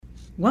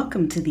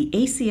Welcome to the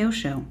ACO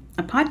Show,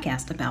 a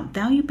podcast about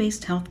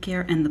value-based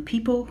healthcare and the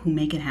people who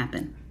make it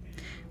happen.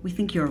 We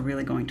think you're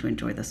really going to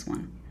enjoy this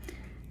one.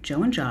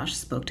 Joe and Josh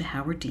spoke to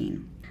Howard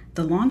Dean,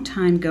 the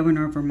longtime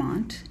Governor of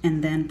Vermont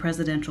and then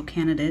presidential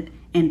candidate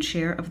and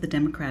chair of the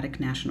Democratic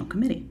National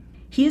Committee.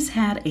 He has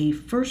had a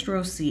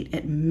first-row seat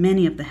at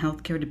many of the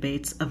healthcare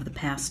debates of the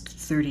past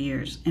 30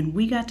 years, and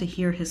we got to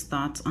hear his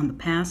thoughts on the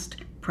past,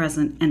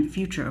 present, and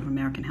future of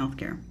American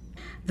healthcare.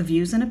 The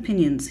views and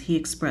opinions he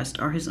expressed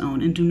are his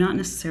own and do not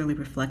necessarily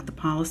reflect the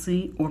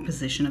policy or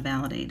position of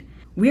Validate.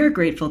 We are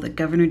grateful that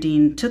Governor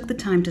Dean took the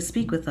time to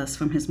speak with us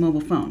from his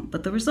mobile phone,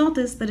 but the result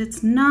is that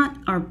it's not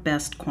our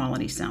best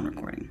quality sound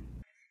recording.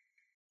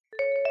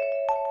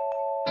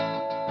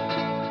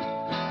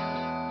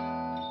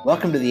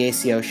 Welcome to the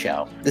ACO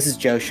Show. This is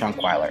Joe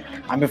Schunkweiler.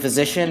 I'm a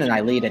physician and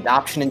I lead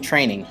adoption and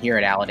training here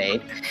at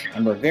Validate,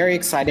 and we're very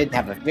excited to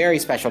have a very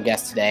special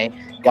guest today,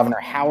 Governor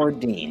Howard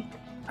Dean.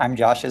 I'm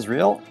Josh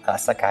Israel, a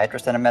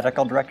psychiatrist and a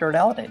medical director at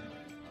Validate.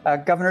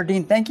 Governor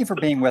Dean, thank you for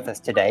being with us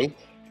today.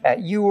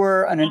 You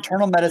were an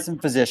internal medicine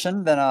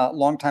physician, then a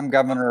longtime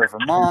governor of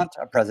Vermont,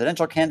 a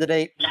presidential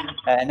candidate,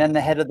 and then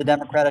the head of the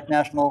Democratic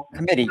National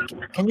Committee.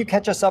 Can you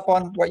catch us up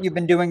on what you've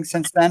been doing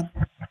since then?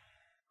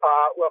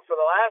 Well, for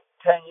the last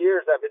 10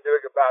 years, I've been doing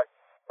about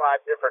 5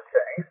 different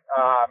things.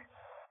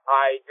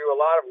 I do a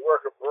lot of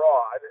work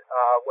abroad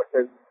with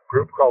a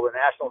group called the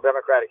National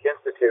Democratic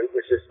Institute,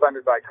 which is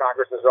funded by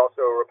Congress, is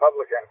also a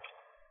Republican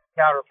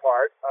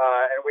counterpart.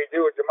 And we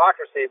do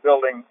democracy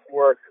building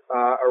work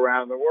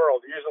around the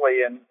world,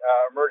 usually in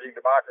emerging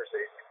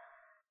democracies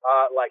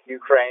like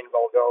Ukraine,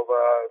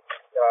 Moldova,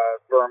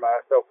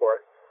 Burma, so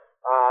forth.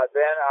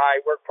 Then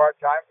I work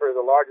part-time for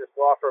the largest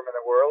law firm in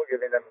the world,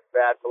 giving them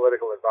bad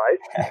political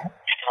advice.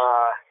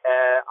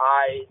 And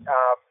I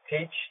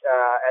teach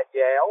at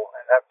Yale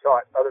and have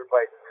taught other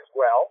places as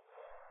well,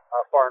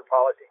 a foreign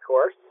policy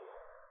course.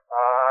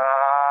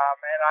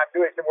 And I'm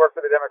doing some work for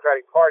the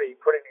Democratic Party,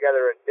 putting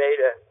together a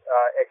data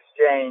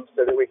exchange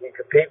so that we can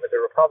compete with the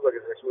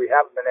Republicans, which we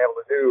haven't been able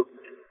to do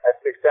as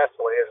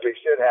successfully as we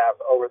should have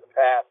over the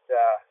past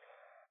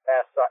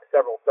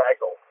several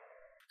cycles.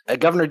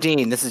 Governor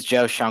Dean, this is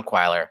Joe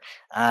Schunkweiler.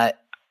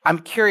 I'm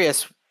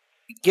curious,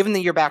 given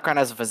that your background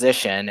as a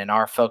physician and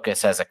our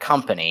focus as a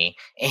company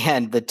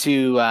and the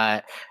two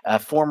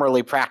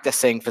formerly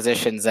practicing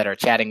physicians that are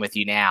chatting with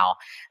you now,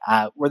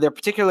 were there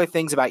particular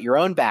things about your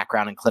own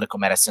background in clinical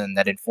medicine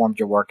that informed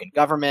your work in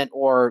government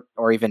or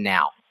even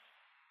now?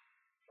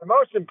 The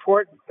most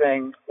important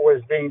thing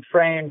was being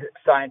trained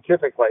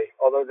scientifically,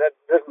 although that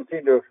doesn't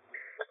seem to have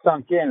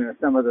sunk in with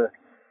some of the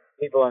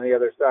people on the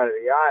other side of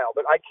the aisle.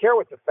 But I care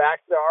what the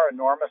facts are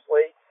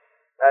enormously.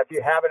 If you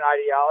have an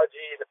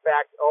ideology, the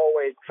facts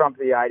always trump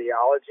the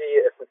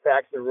ideology. If the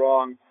facts are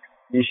wrong,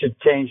 you should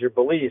change your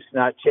beliefs,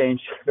 not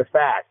change the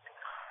facts,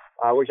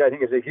 which I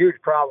think is a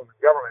huge problem in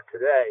government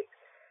today.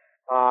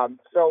 I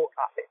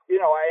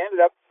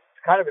ended up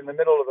kind of in the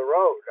middle of the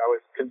road. I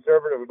was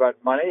conservative about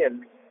money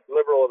and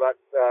liberal about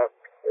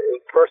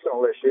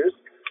personal issues,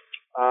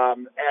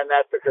 and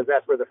that's because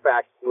that's where the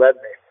facts led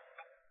me.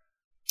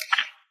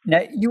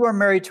 Now, you are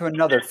married to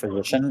another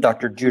physician,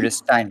 Dr. Judith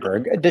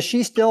Steinberg. Does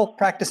she still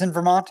practice in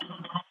Vermont?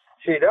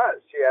 She does.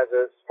 She has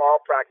a small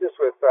practice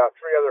with 3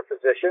 other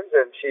physicians,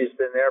 and she's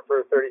been there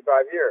for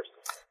 35 years.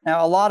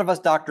 Now, a lot of us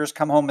doctors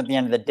come home at the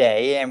end of the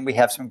day, and we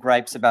have some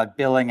gripes about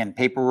billing and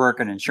paperwork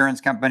and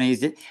insurance companies.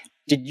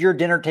 Did your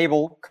dinner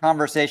table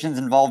conversations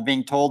involve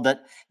being told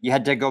that you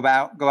had to go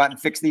out and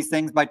fix these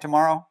things by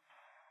tomorrow?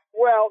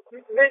 Well,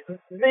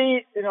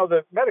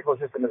 the medical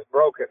system is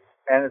broken.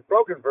 And it's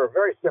broken for a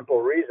very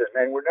simple reason,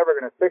 and we're never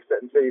going to fix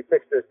it until you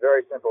fix this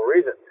very simple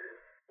reason.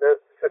 The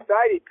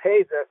society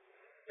pays us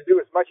to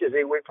do as much as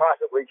we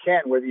possibly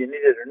can, whether you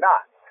need it or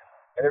not.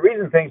 And the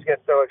reason things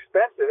get so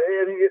expensive,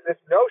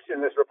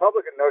 this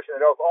Republican notion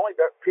that if only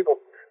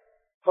people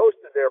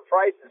posted their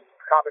prices,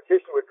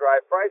 competition would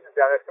drive prices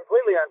down, that's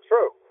completely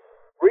untrue.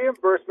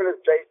 Reimbursement is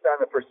based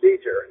on the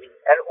procedure,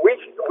 and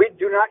we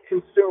do not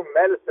consume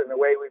medicine the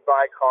way we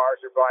buy cars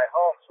or buy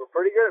homes. We're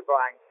pretty good at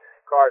buying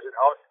cars and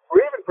homes.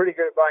 We're even pretty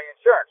good at buying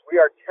insurance.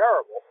 We are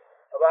terrible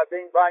about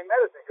buying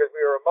medicine because we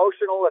are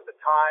emotional at the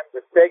time.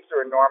 The stakes are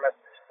enormous.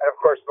 And, of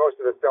course,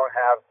 most of us don't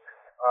have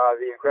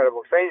the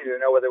incredible training to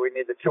know whether we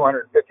need the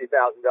 $250,000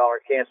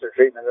 cancer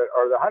treatment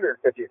or the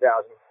 $150,000.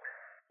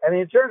 And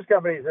the insurance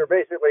companies are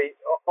basically,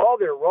 all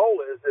their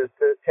role is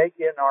to take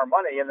in our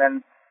money and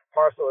then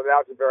parcel it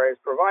out to various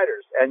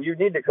providers. And you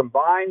need to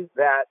combine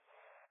that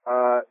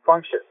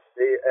function.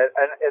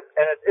 And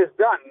it is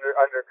done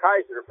under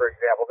Kaiser, for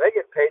example. They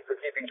get paid for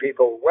keeping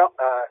people well.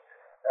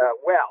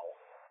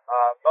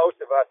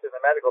 Most of us in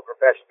the medical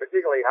profession,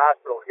 particularly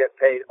hospitals, get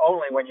paid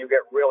only when you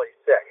get really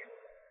sick.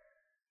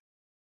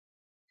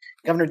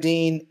 Governor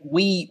Dean,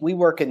 we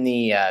work in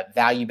the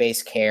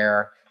value-based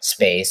care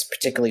space,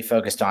 particularly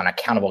focused on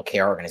accountable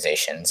care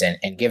organizations.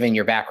 And given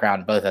your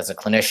background both as a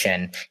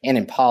clinician and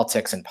in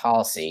politics and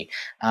policy,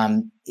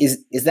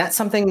 is that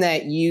something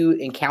that you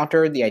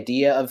encountered, the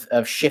idea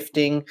of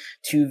shifting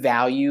to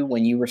value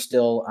when you were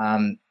still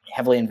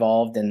heavily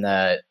involved in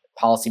the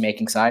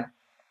policymaking side?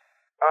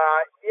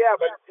 Yeah,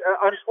 but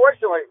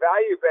unfortunately,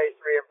 value-based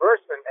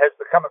reimbursement has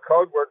become a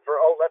code word for,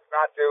 let's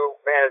not do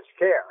managed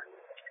care.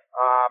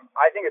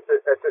 I think it's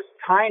a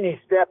tiny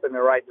step in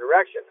the right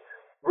direction.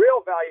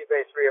 Real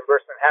value-based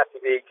reimbursement has to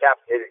be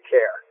capitated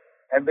care.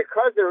 And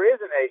because there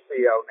is an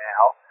ACO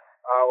now,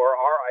 or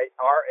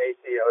are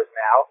ACOs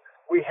now,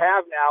 we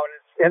have now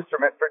an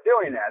instrument for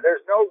doing that.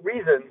 There's no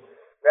reason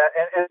that,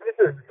 and this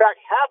is in fact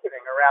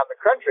happening around the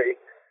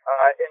country.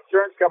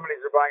 Insurance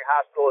companies are buying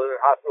hospitals, and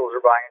hospitals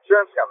are buying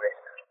insurance companies.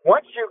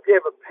 Once you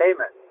give a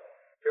payment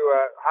to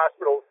a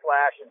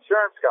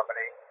hospital/insurance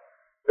company,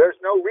 there's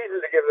no reason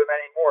to give them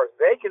any more.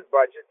 They can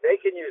budget. They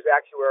can use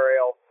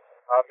actuarial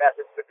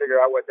methods to figure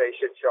out what they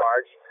should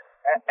charge.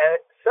 And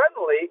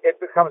suddenly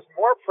it becomes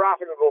more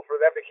profitable for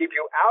them to keep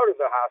you out of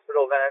the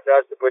hospital than it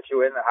does to put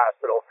you in the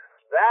hospital.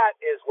 That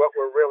is what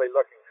we're really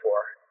looking for.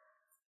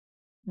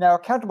 Now,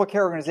 accountable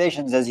care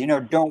organizations, as you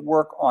know, don't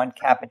work on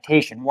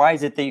capitation. Why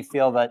is it that you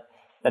feel that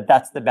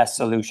that's the best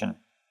solution?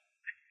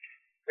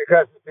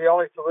 Because it's the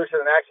only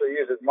solution that actually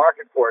uses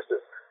market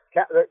forces.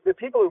 The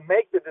people who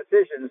make the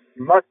decisions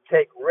must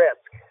take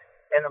risk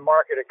in the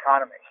market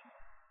economy.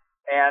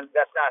 And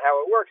that's not how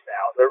it works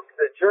now. The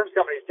insurance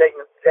company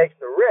takes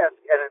the risk,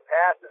 and it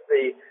passes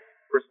the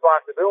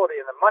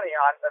responsibility and the money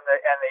on and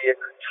the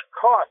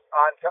cost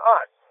on to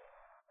us,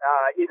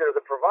 either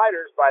the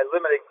providers by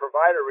limiting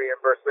provider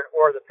reimbursement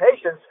or the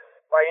patients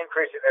by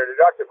increasing their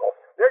deductible.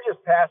 They're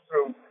just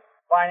pass-through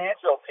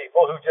financial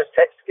people who just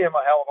skim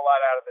a hell of a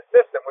lot out of the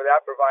system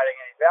without providing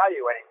any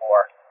value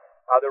anymore.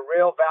 The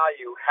real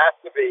value has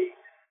to be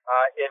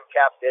in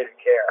capitated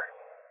care.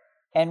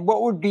 And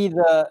what would be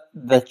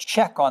the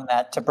check on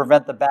that to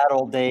prevent the bad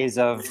old days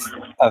of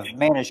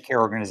managed care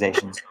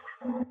organizations?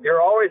 You're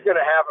always going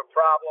to have a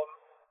problem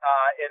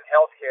in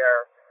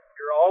healthcare.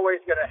 You're always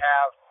going to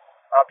have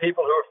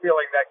people who are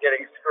feeling that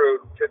getting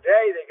screwed.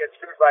 Today, they get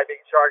screwed by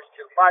being charged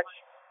too much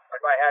and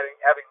by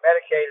having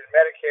Medicaid and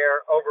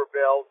Medicare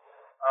overbilled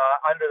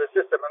under the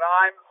system. And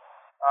I'm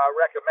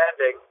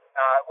recommending,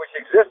 which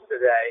exists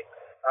today,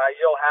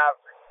 you'll have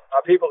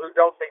people who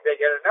don't think they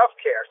get enough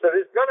care. So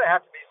there's going to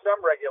have to be some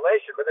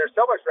regulation, but there's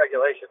so much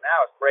regulation now,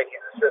 it's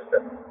breaking the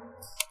system.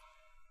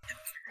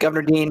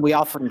 Governor Dean, we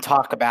often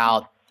talk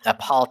about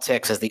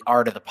politics as the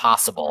art of the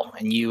possible,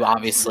 and you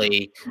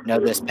obviously know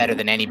this better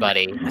than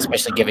anybody,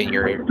 especially given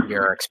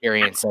your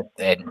experience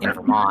in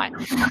Vermont.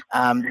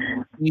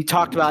 You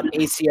talked about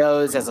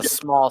ACOs as a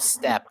small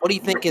step. What do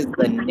you think is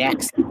the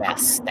next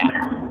best step?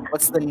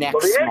 What's the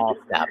next small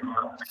step?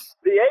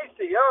 The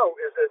ACO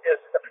is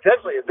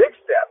potentially a big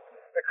step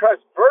because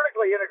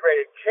vertically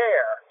integrated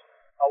care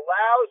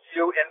allows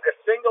you in a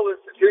single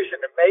institution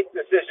to make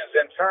decisions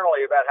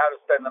internally about how to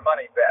spend the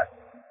money best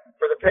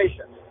for the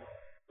patients.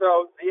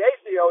 So the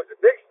ACO is a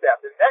big step.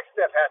 The next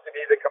step has to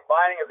be the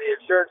combining of the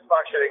insurance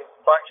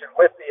function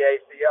with the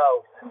ACO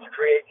to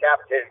create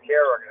capitated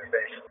care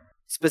organizations.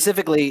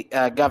 Specifically,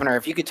 Governor,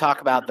 if you could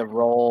talk about the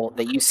role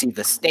that you see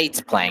the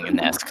states playing in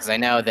this, because I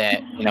know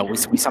that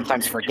we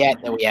sometimes forget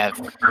that we have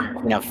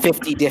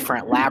 50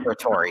 different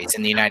laboratories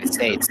in the United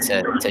States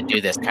to do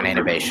this kind of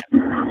innovation.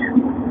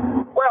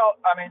 Well,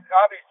 I mean,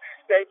 obviously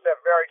states have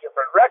very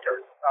different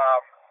records.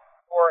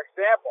 For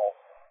example,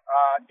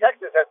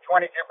 Texas has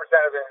 22%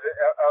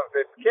 of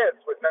its kids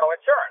with no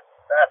insurance.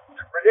 That's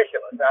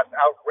ridiculous. That's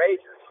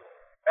outrageous.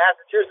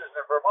 Massachusetts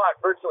and Vermont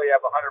virtually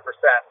have 100%.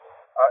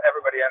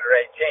 Everybody under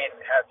 18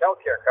 has health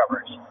care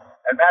coverage.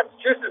 And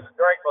Massachusetts is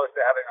very close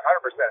to having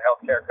 100% health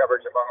care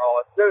coverage among all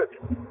its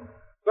citizens.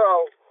 So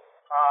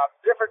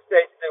different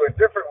states do it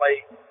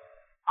differently.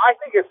 I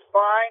think it's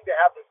fine to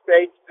have the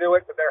states do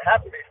it, but there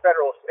have to be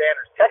federal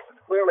standards. Texas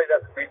clearly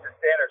doesn't meet the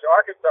standards.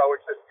 Arkansas,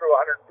 which just threw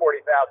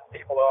 140,000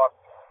 people off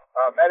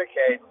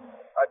Medicaid,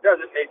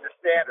 doesn't meet the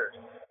standards.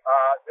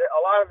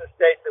 A lot of the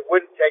states that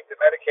wouldn't take the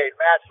Medicaid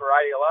match for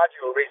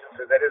ideological reasons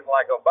because they didn't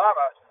like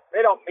Obama,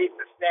 they don't meet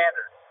the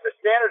standards. The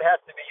standard has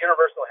to be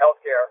universal health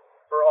care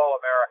for all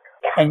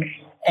Americans.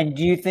 And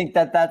do you think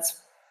that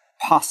that's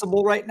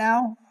possible right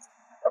now?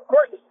 Of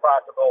course it's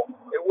possible.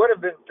 It would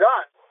have been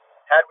done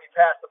had we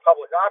passed the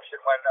public option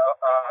when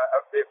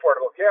the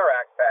Affordable Care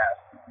Act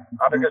passed,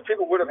 because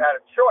people would have had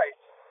a choice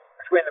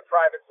between the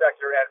private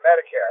sector and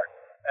Medicare.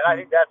 And I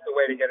think that's the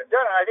way to get it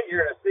done. And I think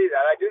you're going to see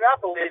that. I do not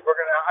believe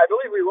I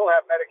believe we will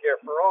have Medicare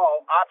for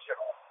all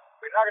optional.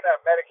 We're not going to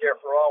have Medicare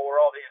for all where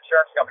all the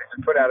insurance companies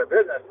are put out of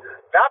business,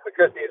 not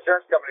because the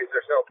insurance companies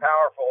are so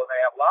powerful and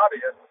they have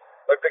lobbyists,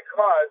 but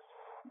because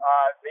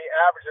the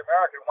average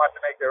American wants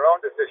to make their own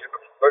decision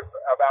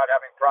about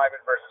having private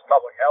versus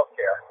public health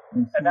care.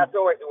 And that's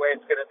always the way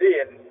it's going to be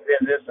in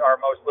this, our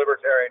most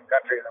libertarian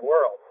country in the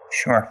world.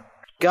 Sure.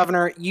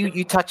 Governor,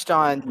 you touched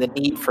on the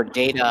need for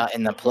data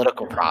in the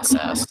political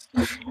process.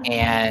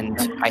 And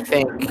I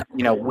think,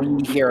 we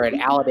here at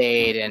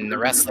Aledade and the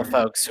rest of the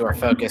folks who are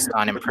focused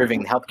on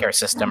improving the healthcare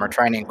system are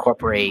trying to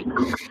incorporate,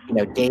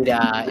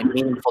 data and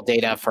meaningful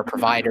data for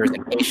providers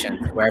and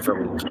patients wherever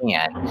we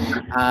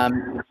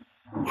can.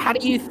 How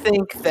do you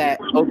think that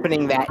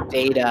opening that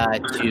data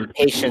to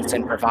patients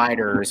and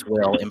providers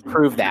will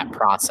improve that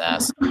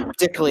process,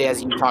 particularly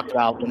as you talked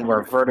about when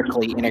we're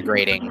vertically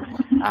integrating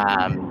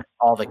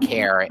all the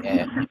care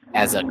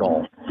as a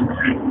goal?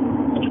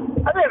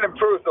 I think it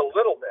improves a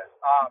little bit.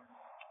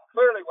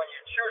 Clearly, when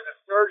you choose a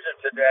surgeon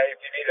today, if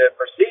you need a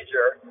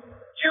procedure,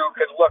 you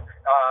can look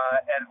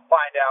and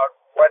find out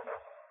what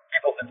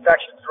people's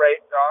infections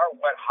rates are,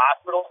 what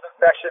hospitals'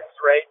 infections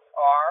rates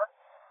are.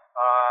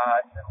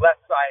 Less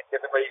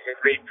scientifically, you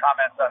can read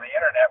comments on the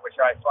internet, which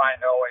I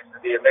find always to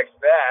be a mixed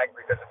bag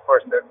because, of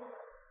course, that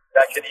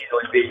can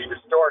easily be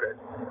distorted.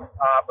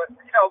 But,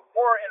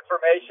 more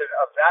information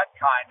of that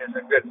kind is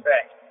a good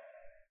thing.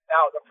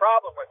 Now, the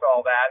problem with all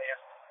that is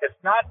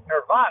it's not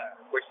nirvana,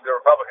 which the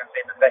Republicans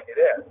seem to think it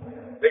is,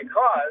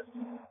 because,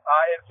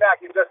 in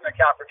fact, it doesn't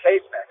account for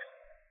case mix.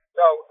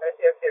 So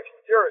if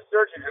you're a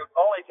surgeon who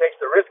only takes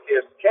the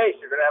riskiest case,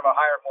 you're going to have a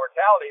higher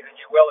mortality than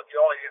you will if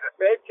you only do the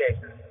safe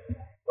cases.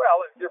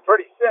 Well, if you're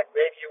pretty sick,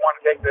 maybe you want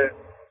to take the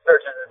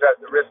surgeon who does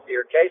the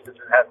riskier cases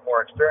and has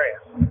more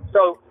experience.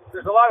 So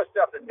there's a lot of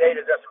stuff that data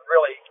isn't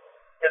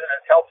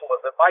as helpful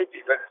as it might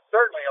be, but it's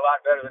certainly a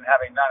lot better than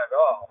having none at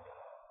all.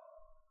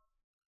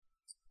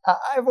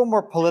 I have one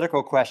more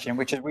political question,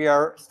 which is we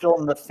are still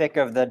in the thick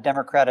of the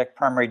Democratic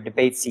primary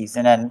debate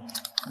season and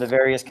the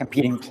various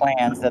competing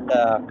plans that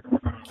the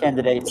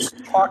candidates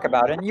talk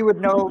about. And you would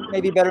know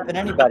maybe better than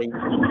anybody,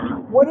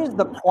 what is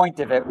the point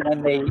of it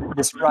when they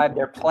describe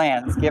their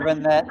plans,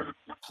 given that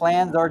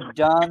plans are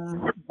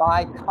done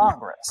by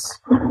Congress?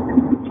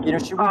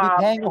 Should we be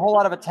paying a whole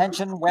lot of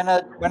attention when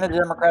a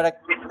Democratic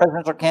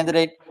presidential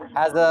candidate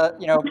has a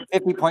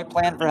 50-point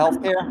plan for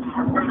healthcare?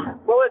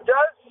 Well, it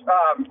does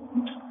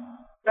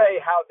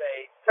say how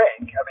they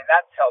think. I mean,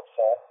 that's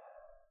helpful.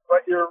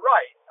 But you're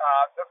right.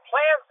 The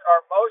plans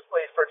are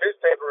mostly for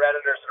newspaper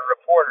editors and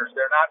reporters.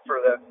 They're not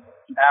for the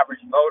average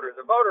voter.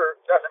 The voter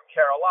doesn't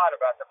care a lot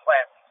about the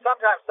plan.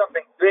 Sometimes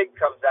something big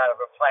comes out of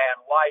a plan,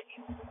 like,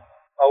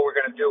 we're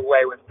going to do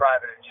away with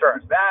private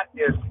insurance. That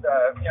is,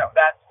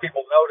 that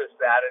people notice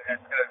that, and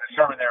it's going to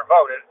determine their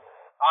vote. And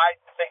I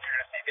think you're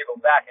going to see people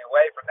backing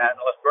away from that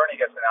unless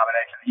Bernie gets the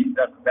nomination. He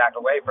doesn't back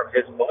away from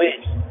his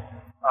beliefs.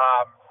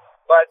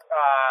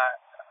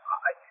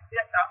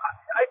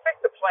 I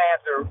think the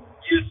plans are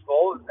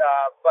useful,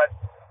 but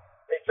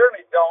they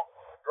certainly don't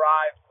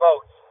drive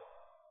votes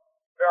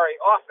very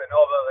often,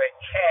 although they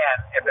can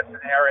if it's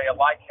an area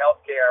like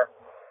healthcare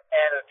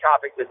and a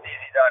topic that's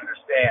easy to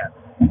understand.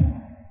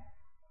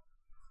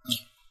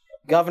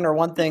 Governor,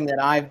 one thing that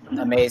I'm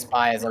amazed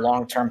by as a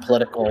long-term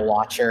political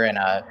watcher and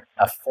a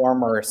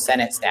former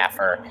Senate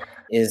staffer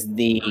is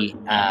the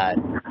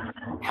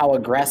how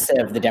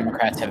aggressive the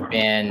Democrats have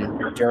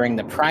been during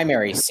the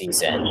primary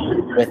season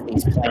with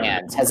these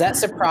plans. Has that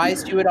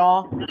surprised you at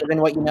all, given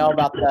what you know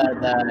about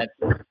the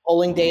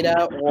polling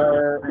data,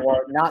 or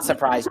not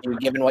surprised you,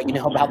 given what you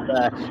know about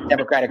the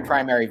Democratic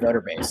primary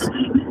voter base?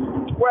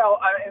 Well,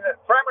 the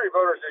primary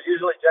voters are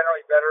usually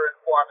generally better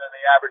informed than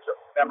the average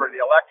member of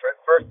the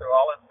electorate, first of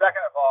all. And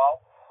second of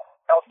all,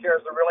 healthcare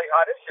is a really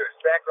hot issue. It's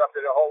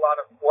bankrupted a whole lot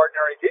of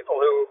ordinary people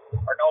who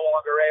are no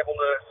longer able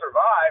to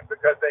survive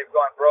because they've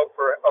gone broke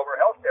over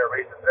healthcare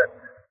reasons. And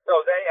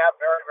so they have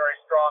very,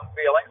 very strong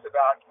feelings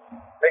about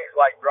things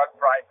like drug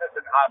prices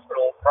and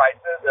hospital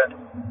prices and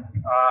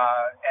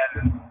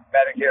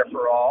Medicare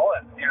for all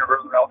and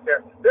universal healthcare.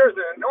 There's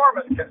an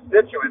enormous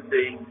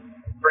constituency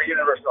for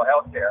universal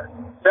health care.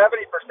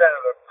 70%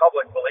 of the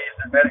public believes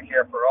that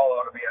Medicare for all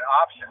ought to be an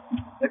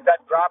option. If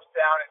that drops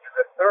down into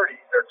the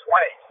 30s or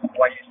 20s,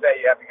 when you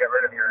say you have to get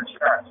rid of your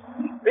insurance,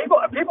 people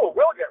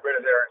will get rid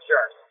of their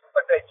insurance,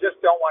 but they just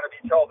don't want to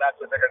be told that's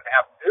what they're going to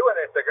have to do. And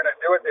if they're going to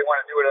do it, they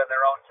want to do it in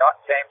their own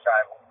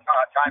timetable.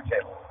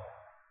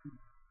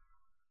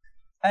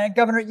 And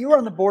Governor, you were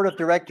on the board of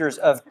directors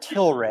of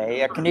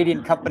Tilray, a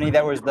Canadian company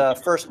that was the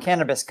first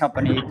cannabis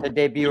company to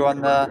debut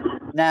on the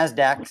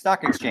NASDAQ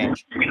stock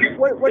exchange.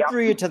 What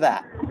drew you to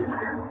that?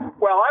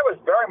 Well, I was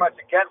very much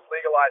against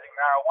legalizing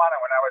marijuana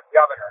when I was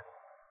governor.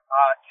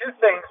 Two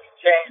things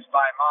changed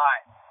my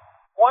mind.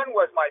 One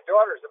was my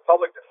daughter's a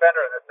public defender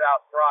in the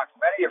South Bronx.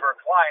 Many of her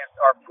clients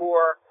are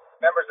poor,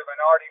 members of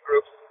minority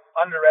groups,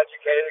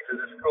 undereducated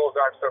because the schools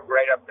aren't so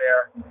great up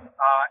there.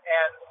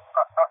 And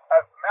a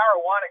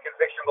marijuana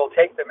conviction will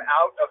take them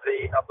out of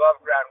the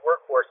above-ground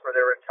workforce for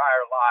their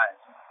entire lives.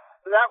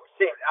 So that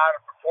seemed out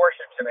of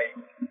proportion to me.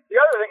 The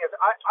other thing is,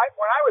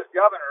 when I was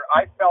governor,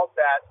 I felt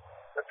that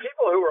the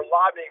people who were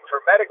lobbying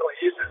for medical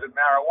uses of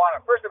marijuana,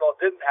 first of all,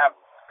 didn't have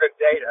good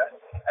data.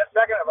 And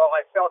second of all,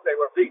 I felt they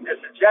were being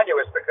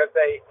disingenuous because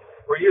they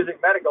were using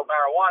medical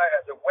marijuana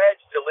as a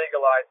wedge to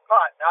legalize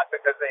pot, not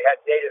because they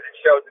had data that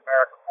showed that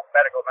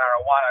medical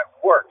marijuana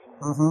worked.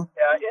 Mm-hmm.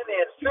 In the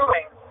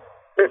ensuing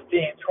 15,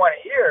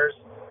 20 years,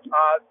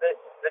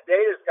 the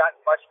data has gotten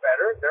much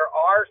better. There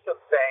are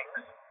some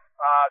things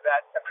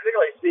that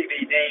particularly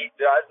CBD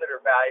does that are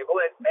valuable.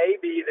 It may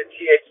be that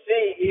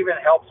THC even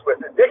helps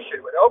with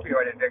addiction, with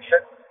opioid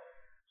addiction.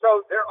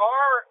 So there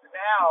are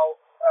now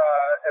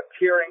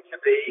appearing to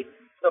be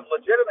some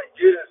legitimate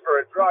uses for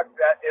a drug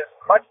that is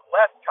much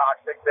less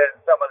toxic than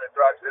some of the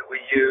drugs that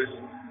we use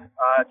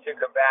to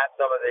combat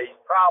some of these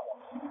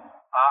problems.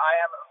 I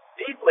am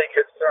deeply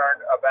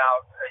concerned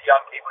about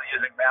young people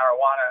using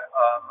marijuana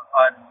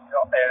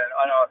in an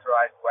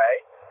unauthorized way,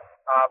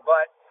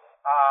 but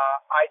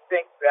I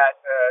think that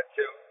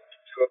to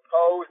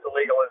oppose the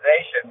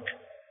legalization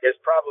is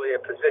probably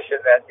a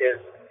position that is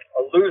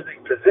a losing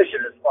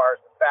position as far as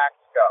the facts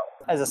go.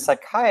 As a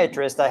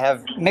psychiatrist, I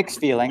have mixed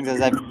feelings,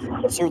 as I've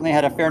certainly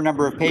had a fair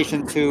number of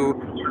patients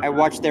who I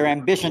watch their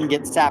ambition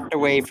get sapped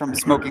away from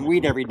smoking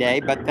weed every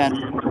day, but then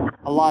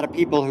a lot of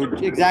people who,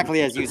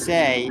 exactly as you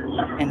say,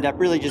 end up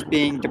really just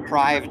being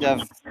deprived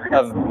of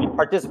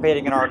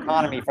participating in our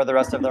economy for the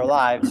rest of their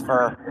lives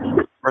for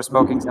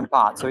smoking some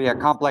pot. So yeah,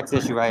 complex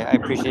issue. I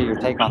appreciate your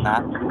take on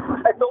that.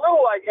 It's a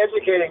little like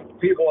educating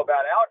people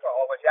about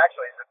alcohol, which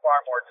actually is a far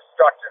more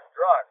destructive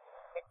drug.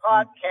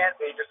 Pot can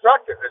be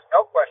destructive. There's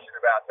no question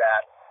about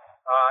that.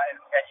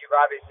 And you've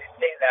obviously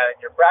seen that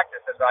in your practice,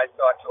 as I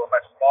saw to a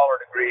much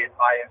smaller degree in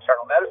my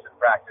internal medicine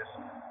practice.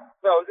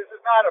 So this is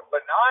not a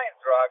benign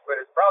drug, but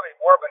it's probably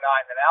more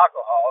benign than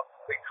alcohol.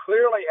 We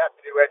clearly have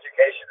to do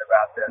education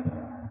about this.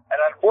 And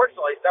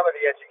unfortunately, some of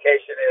the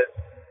education is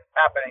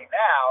happening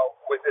now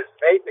with this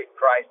vaping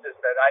crisis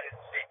that I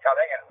didn't see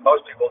coming, and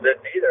most people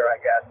didn't either, I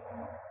guess.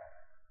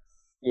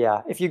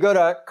 Yeah, if you go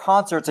to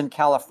concerts in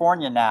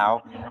California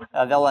now,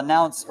 they'll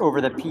announce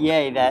over the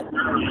PA that,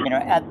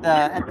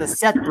 at the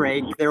set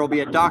break there will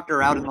be a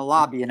doctor out in the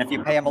lobby, and if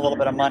you pay him a little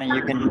bit of money,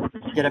 you can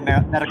get a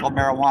medical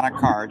marijuana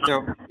card.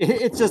 So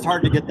it's just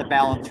hard to get the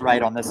balance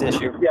right on this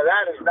issue. Yeah,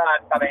 that is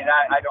not. I mean,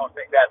 I don't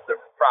think that's the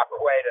proper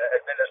way to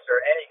administer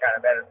any kind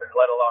of medicine,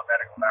 let alone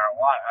medical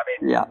marijuana. I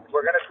mean, if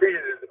we're going to treat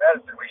it as a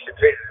medicine, we should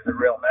treat it as a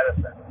real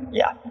medicine.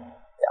 Yeah.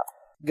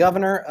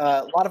 Governor,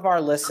 a lot of our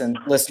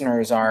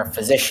listeners are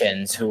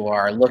physicians who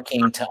are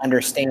looking to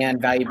understand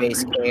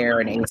value-based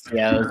care and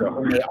ACOs, or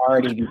who may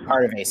already be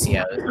part of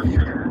ACOs.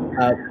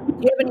 Do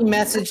you have any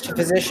message to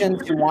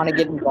physicians who want to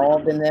get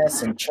involved in this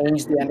and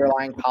change the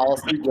underlying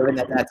policy, given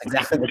that that's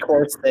exactly the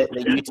course that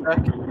you took?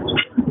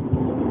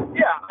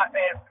 Yeah, I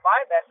mean,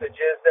 my message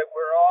is that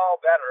we're all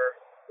better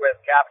with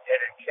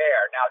capitated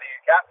care. Now,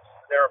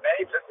 there are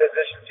many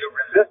physicians who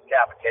resist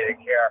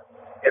capitated care.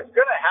 It's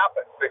going to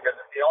happen because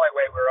it's the only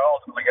way we're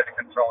ultimately going to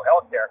control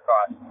healthcare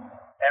costs.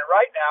 And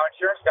right now,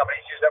 insurance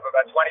companies use up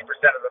about 20%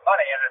 of the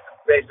money, and it's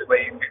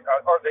basically,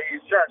 or the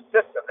insurance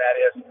system, that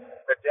is,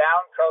 the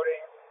down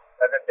coding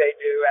that they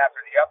do after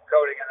the up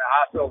coding in the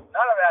hospital.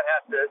 None of that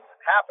has to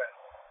happen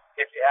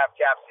if you have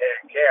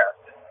capitated care.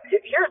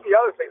 Here's the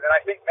other thing that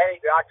I think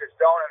many doctors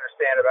don't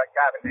understand about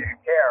capitated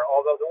care,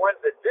 although the ones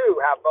that do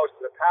have most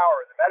of the power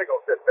in the medical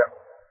system,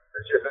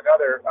 which is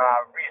another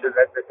reason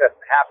that this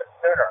doesn't happen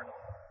sooner.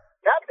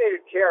 Capitated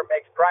care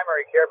makes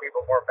primary care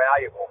people more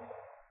valuable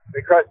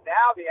because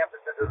now the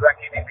emphasis is on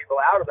keeping people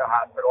out of the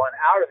hospital and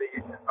out of the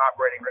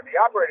operating room.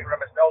 The operating room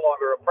is no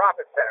longer a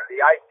profit center.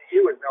 The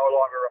ICU is no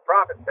longer a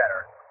profit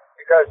center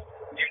because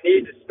you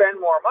need to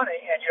spend more money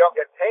and you don't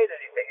get paid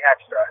anything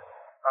extra.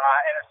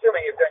 And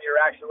assuming you've done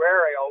your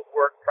actuarial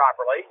work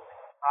properly,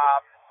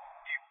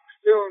 you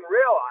soon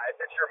realize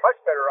that you're much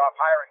better off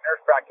hiring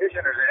nurse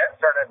practitioners and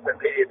internists and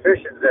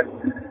pediatricians and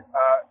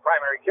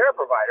primary care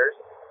providers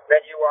than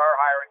you are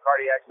hiring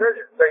cardiac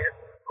surgeons. So,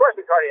 of course,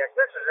 the cardiac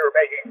surgeons who are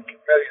making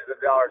millions of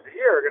dollars a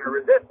year are going to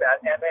resist that,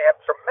 and they have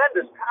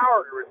tremendous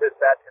power to resist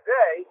that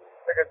today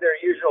because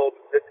they're usually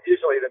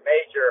the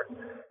major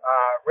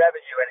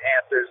revenue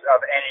enhancers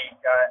of any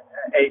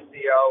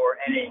ACO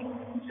or any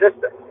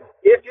system.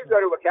 If you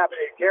go to a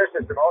capitated care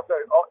system, also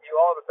you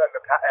all of a sudden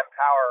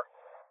empower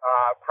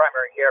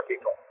primary care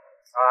people.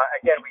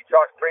 Again, we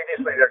talked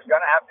previously, there's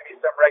going to have to be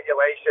some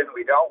regulation.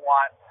 We don't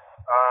want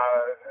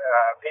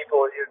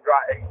people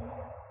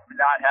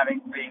not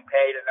being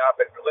paid enough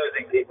and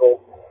losing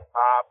people.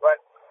 But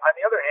on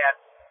the other hand,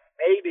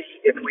 maybe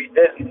if we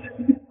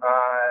didn't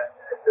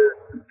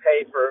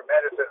pay for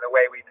medicine the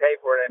way we pay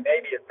for it, and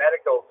maybe if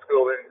medical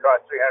school didn't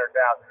cost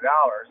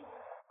 $300,000,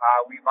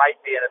 we might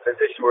be in a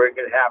position where we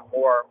could have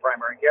more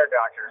primary care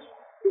doctors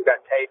who got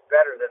paid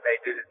better than they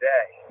do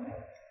today.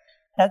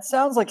 That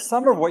sounds like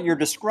some of what you're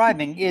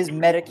describing is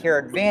Medicare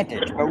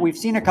Advantage, but we've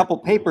seen a couple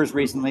papers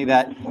recently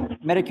that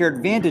Medicare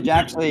Advantage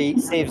actually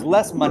saves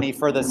less money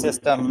for the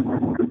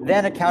system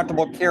than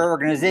accountable care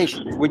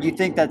organizations. Would you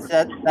think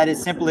that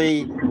is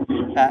simply,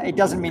 it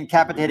doesn't mean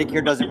capitated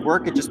care doesn't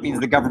work, it just means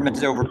the government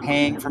is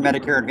overpaying for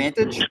Medicare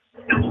Advantage?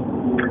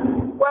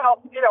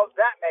 Well,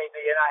 that may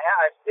be, and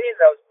I've seen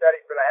those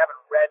studies, but I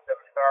haven't read them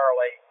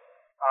thoroughly.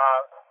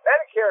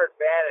 Medicare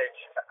Advantage,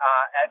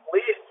 at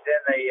least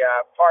in the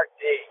Part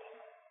D,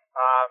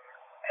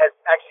 has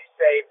actually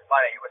saved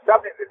money. It was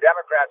something the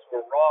Democrats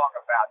were wrong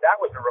about. That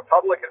was a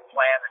Republican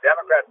plan. The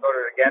Democrats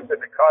voted against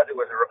it because it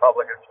was a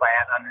Republican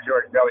plan under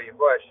George W.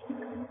 Bush.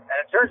 And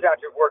it turns out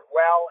to have worked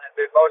well and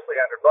been mostly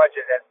under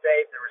budget and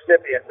saved the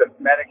recipients of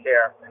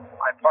Medicare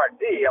on Part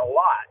D a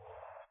lot.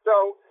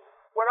 So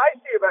what I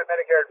see about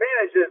Medicare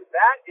Advantage is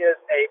that is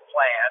a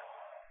plan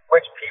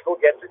which people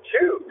get to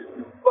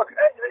choose. look,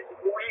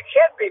 you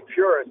can't be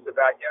purist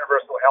about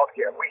universal health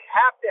care. We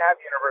have to have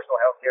universal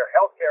health care.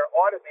 Health care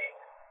ought to be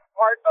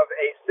part of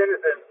a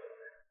citizen,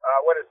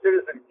 what a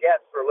citizen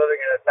gets for living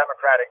in a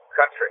democratic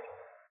country.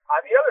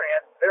 On the other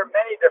hand, there are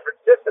many different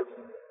systems.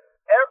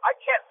 I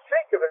can't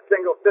think of a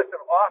single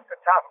system off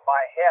the top of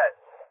my head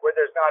where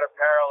there's not a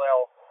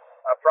parallel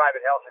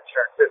private health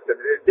insurance system.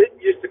 It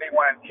didn't used to be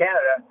one in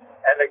Canada,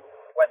 and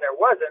when there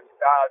wasn't,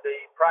 the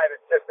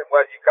private system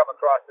was you come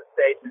across the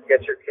states and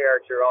get your care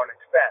at your own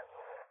expense.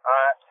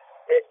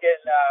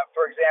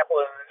 For example,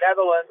 in the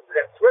Netherlands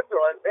and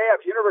Switzerland, they have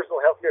universal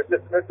healthcare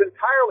system that's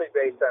entirely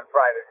based on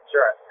private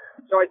insurance.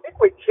 So I think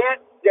we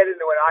can't get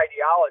into an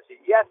ideology.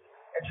 Yes,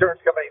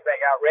 insurance companies make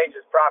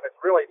outrageous profits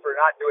really for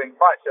not doing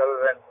much other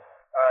than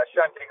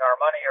shunting our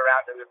money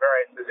around to the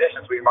various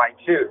physicians we might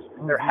choose.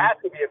 There has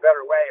to be a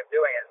better way of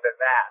doing it than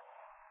that.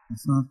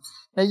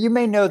 Now, you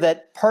may know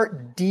that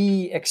Part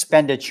D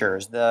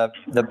expenditures, the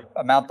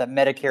amount that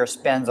Medicare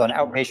spends on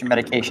outpatient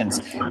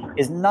medications,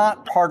 is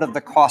not part of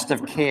the cost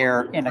of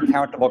care in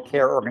accountable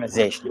care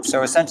organizations.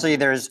 So essentially,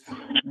 there's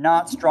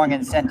not strong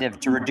incentive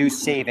to reduce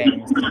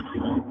savings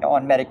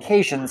on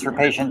medications for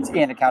patients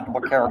in accountable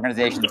care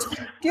organizations. Do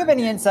you have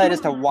any insight as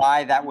to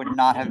why that would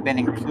not have been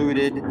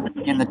included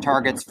in the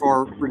targets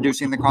for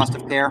reducing the cost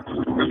of care?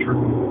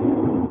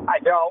 I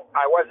don't.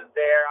 I wasn't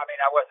there. I mean,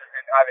 I wasn't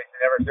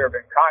obviously never served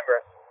in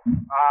Congress.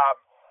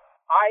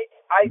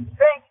 I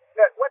think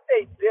that what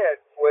they did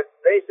was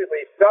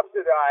basically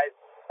subsidize.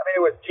 I mean,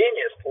 it was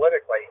genius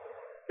politically.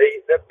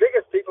 The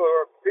biggest people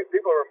who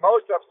were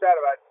most upset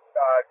about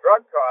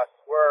drug costs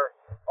were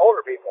older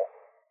people,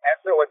 and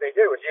so what they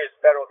did was use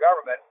the federal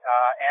government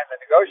and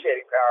the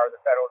negotiating power of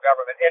the federal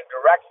government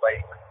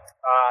indirectly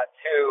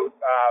to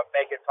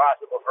make it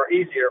possible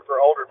easier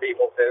for older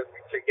people to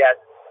get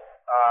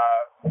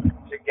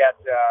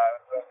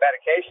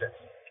medications.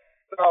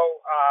 So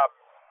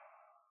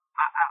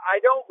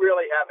I don't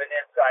really have an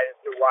insight as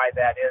to why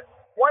that is.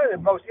 One of the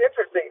most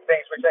interesting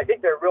things, which I think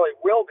there really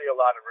will be a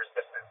lot of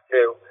resistance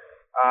to,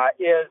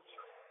 is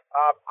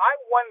I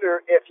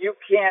wonder if you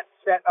can't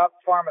set up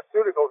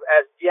pharmaceuticals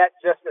as yet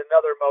just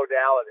another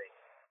modality.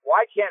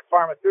 Why can't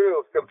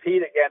pharmaceuticals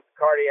compete against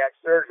cardiac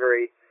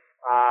surgery?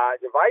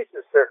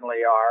 Devices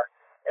certainly are.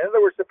 In other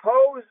words,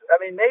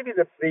 maybe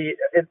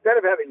instead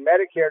of having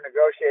Medicare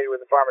negotiated with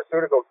the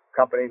pharmaceutical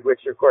companies,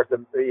 which of course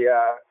the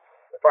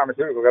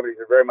pharmaceutical companies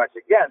are very much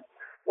against,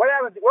 what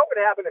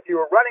would happen if you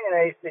were running an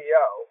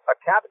ACO, a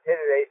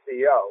capitated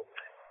ACO,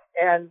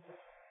 and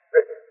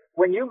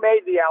when you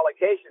made the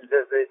allocations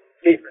as the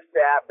chief of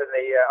staff and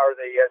the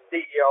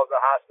CEO of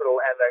the hospital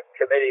and the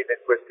committee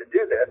that was to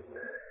do this,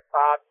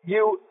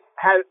 you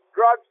had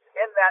drugs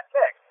in that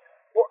mix.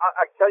 Well,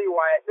 I'll tell you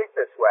why I think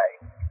this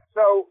way.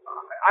 So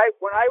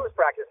when I was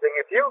practicing,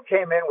 if you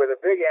came in with a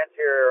big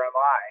anterior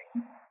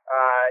MI,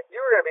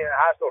 you were going to be in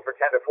the hospital for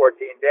 10 to 14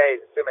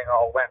 days, assuming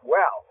all went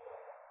well.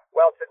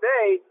 Well,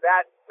 today,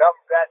 that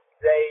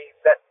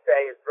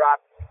stay has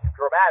dropped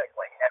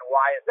dramatically. And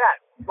why is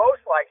that?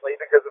 Most likely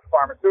because of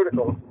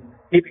pharmaceuticals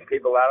keeping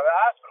people out of the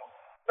hospital.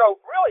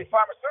 So really,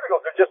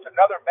 pharmaceuticals are just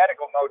another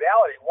medical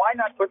modality. Why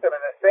not put them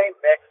in the same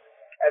mix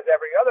as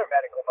every other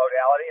medical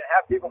modality and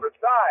have people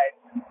decide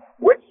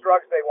which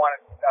drugs they want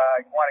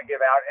to give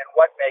out and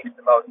what makes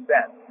the most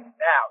sense?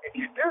 Now, if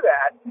you do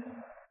that,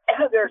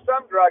 there are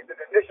some drugs that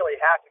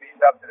initially have to be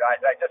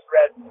subsidized. I just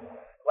read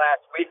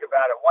last week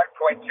about a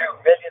 $1.2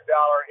 million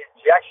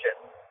injection,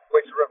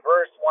 which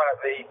reversed one of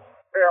the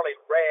fairly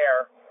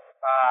rare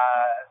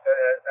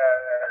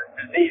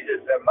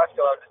diseases,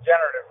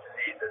 musculodegenerative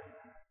diseases,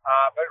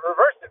 but it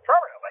reversed it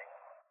permanently.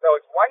 So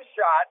it's one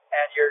shot,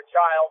 and your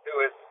child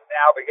who is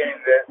now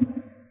beginning to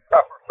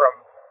suffer from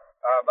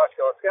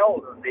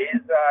musculoskeletal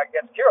disease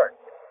gets cured.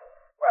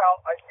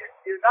 Well,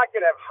 you're not going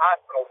to have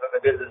hospitals in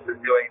the business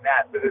of doing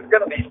that. So there's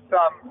going to be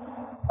some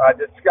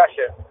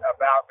discussion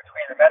about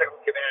between the medical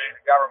community,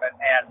 the government,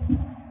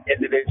 and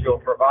individual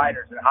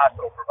providers and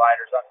hospital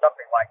providers on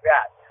something like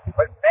that.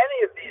 But many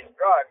of these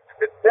drugs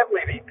could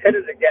simply be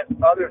pitted against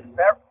other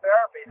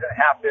therapies and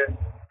have to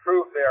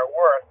prove their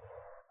worth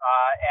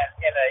and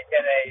in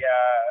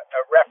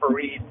a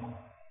refereed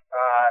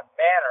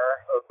manner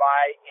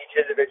by each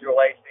individual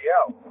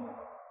ACO.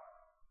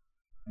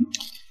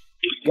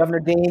 Governor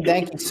Dean,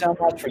 thank you so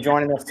much for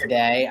joining us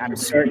today. I'm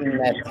certain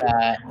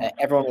that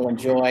everyone will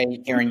enjoy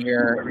hearing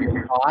your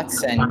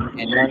thoughts and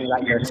learning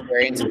about your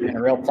experience. It's been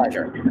a real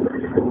pleasure.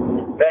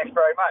 Thanks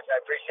very much. I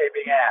appreciate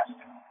being asked.